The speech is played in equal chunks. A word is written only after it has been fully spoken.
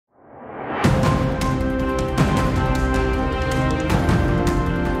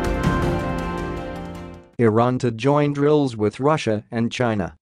Iran to join drills with Russia and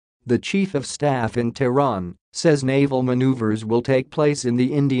China. The chief of staff in Tehran says naval maneuvers will take place in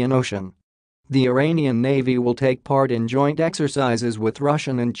the Indian Ocean. The Iranian Navy will take part in joint exercises with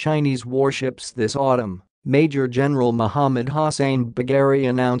Russian and Chinese warships this autumn, Major General Mohammad Hossein Bagheri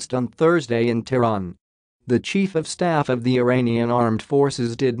announced on Thursday in Tehran. The chief of staff of the Iranian armed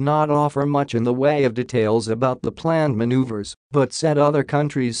forces did not offer much in the way of details about the planned maneuvers, but said other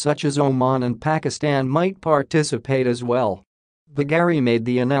countries such as Oman and Pakistan might participate as well. Bagheri made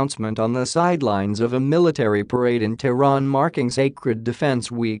the announcement on the sidelines of a military parade in Tehran marking Sacred Defense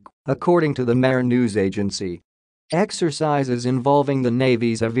Week, according to the Mehr news agency. Exercises involving the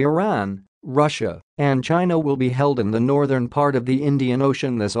navies of Iran, Russia, and China will be held in the northern part of the Indian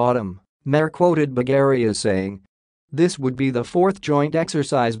Ocean this autumn, Mehr quoted Bagheri as saying. This would be the fourth joint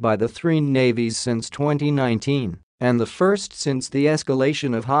exercise by the three navies since 2019, and the first since the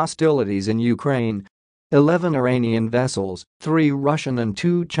escalation of hostilities in Ukraine. 11 Iranian vessels, 3 Russian and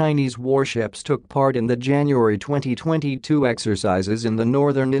 2 Chinese warships took part in the January 2022 exercises in the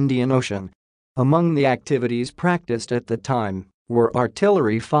northern Indian Ocean. Among the activities practiced at the time were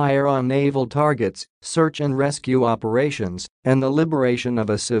artillery fire on naval targets, search and rescue operations, and the liberation of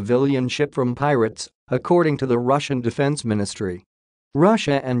a civilian ship from pirates, according to the Russian Defense Ministry.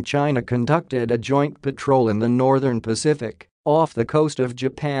 Russia and China conducted a joint patrol in the northern Pacific, off the coast of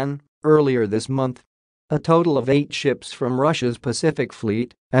Japan, earlier this month. A total of 8 ships from Russia's Pacific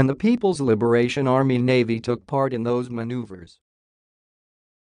Fleet and the People's Liberation Army Navy took part in those maneuvers.